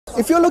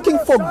if you're looking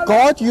for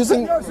God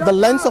using the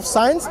lens of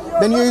science,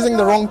 then you're using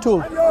the wrong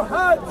tool.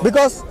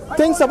 Because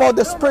things about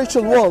the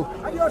spiritual world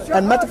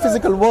and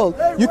metaphysical world,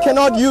 you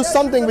cannot use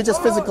something which is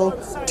physical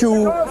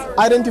to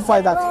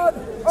identify that.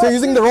 So you're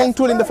using the wrong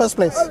tool in the first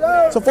place.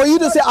 So for you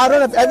to say, I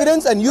don't have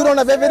evidence and you don't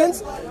have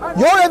evidence,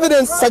 your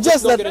evidence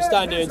suggests that... I'm not going to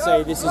stand here and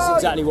say this is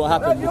exactly what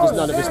happened because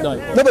none of us know.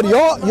 No, but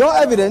your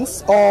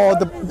evidence or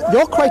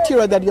your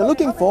criteria that you're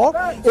looking for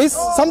is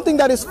something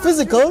that is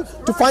physical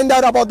to find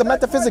out about the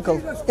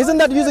metaphysical. Isn't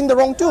that using the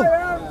wrong tool?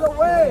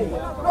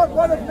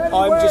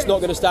 I'm just not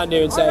going to stand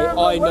here and say,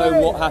 I know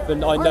what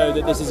happened, I know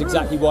that this is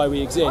exactly why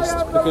we exist,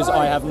 because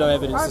I have no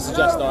evidence to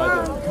suggest that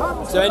I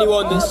do. So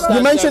anyone that stands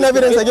you mention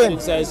evidence again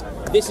and says,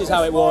 this is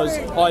how it was,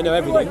 I know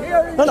everything.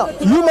 No,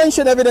 you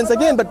mention evidence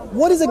again, but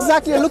what is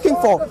exactly you're looking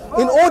for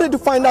in order to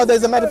find out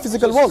there's a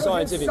metaphysical world?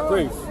 Scientific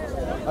proof.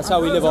 That's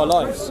how we live our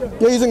lives.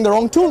 You're using the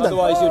wrong tool then.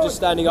 Otherwise you're just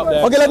standing up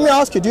there. Okay, let me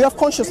ask you, do you have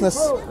consciousness?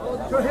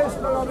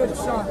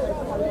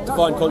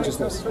 Define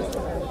consciousness.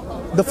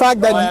 The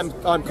fact that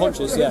I'm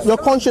conscious, yeah. You're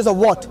conscious of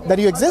what? That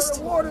you exist?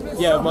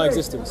 Yeah, of my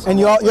existence. And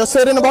you're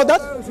certain about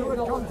that?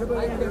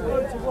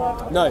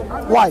 No.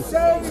 Why?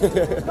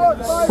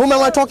 Whom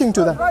am I talking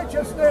to then?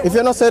 If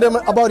you're not certain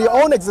about your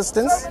own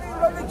existence,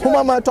 whom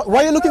am I talking?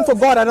 Why are you looking for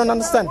God? I don't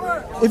understand.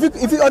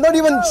 If you are not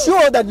even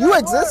sure that you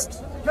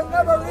exist,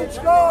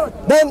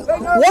 then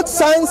what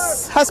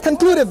science has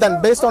concluded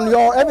then based on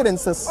your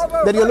evidences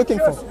that you're looking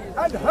for?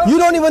 You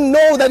don't even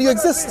know that you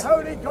exist.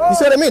 You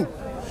see what I mean?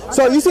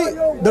 So you see,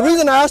 the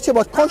reason I asked you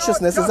about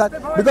consciousness is that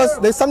because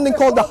there's something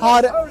called the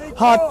hard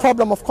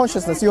problem of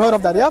consciousness. You heard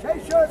of that, yeah?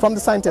 From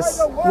the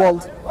scientist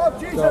world.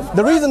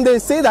 The reason they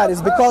say that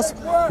is because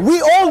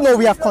we all know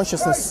we have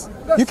consciousness.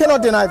 You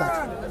cannot deny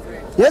that.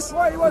 Yes?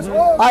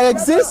 I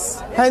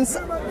exist, hence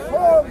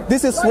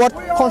this is what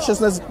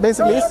consciousness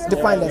basically is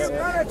defined as.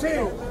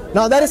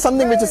 Now that is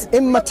something which is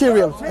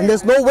immaterial, and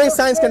there's no way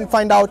science can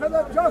find out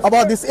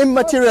about this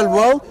immaterial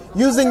world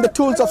using the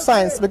tools of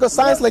science, because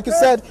science, like you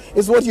said,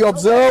 is what you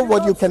observe,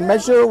 what you can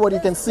measure, what you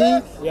can see,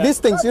 these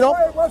things, you know.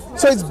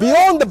 So it's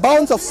beyond the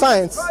bounds of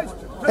science,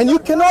 and you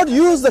cannot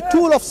use the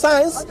tool of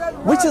science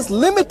which is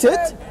limited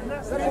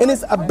in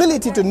its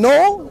ability to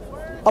know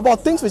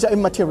about things which are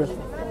immaterial.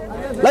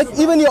 Like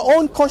even your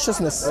own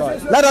consciousness,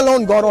 let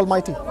alone God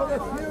Almighty.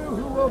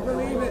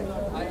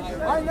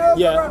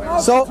 Yeah.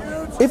 So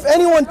if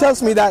anyone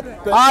tells me that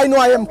I know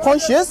I am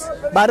conscious,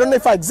 but I don't know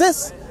if I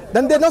exist,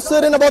 then they're not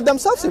certain about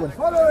themselves even.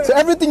 So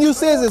everything you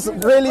say is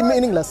really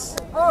meaningless,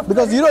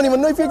 because you don't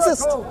even know if you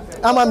exist.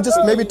 I'm just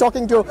maybe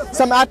talking to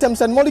some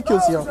atoms and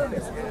molecules here.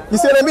 You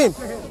see what I mean?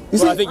 You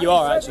see? I think you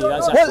are actually.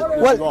 That's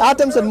well,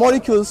 atoms and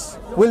molecules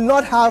will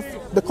not have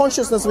the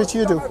consciousness which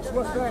you do.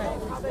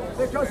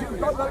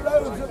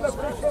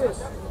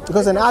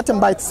 Because an atom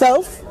by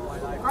itself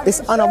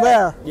is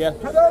unaware. Yeah.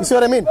 You see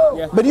what I mean?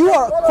 Yeah. But you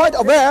are quite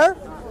aware.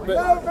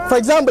 For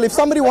example, if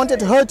somebody wanted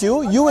to hurt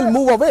you, you will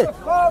move away.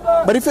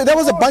 But if there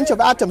was a bunch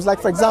of atoms,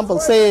 like for example,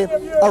 say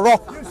a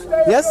rock,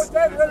 yes?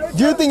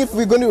 Do you think if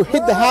we're going to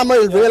hit the hammer,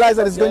 you'll realize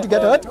that it's going to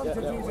get hurt?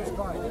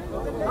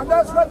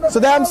 So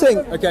that I'm saying,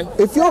 okay,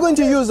 if you're going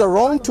to use the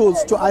wrong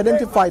tools to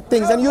identify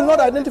things, then you'll not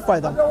identify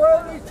them.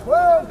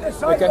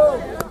 Okay.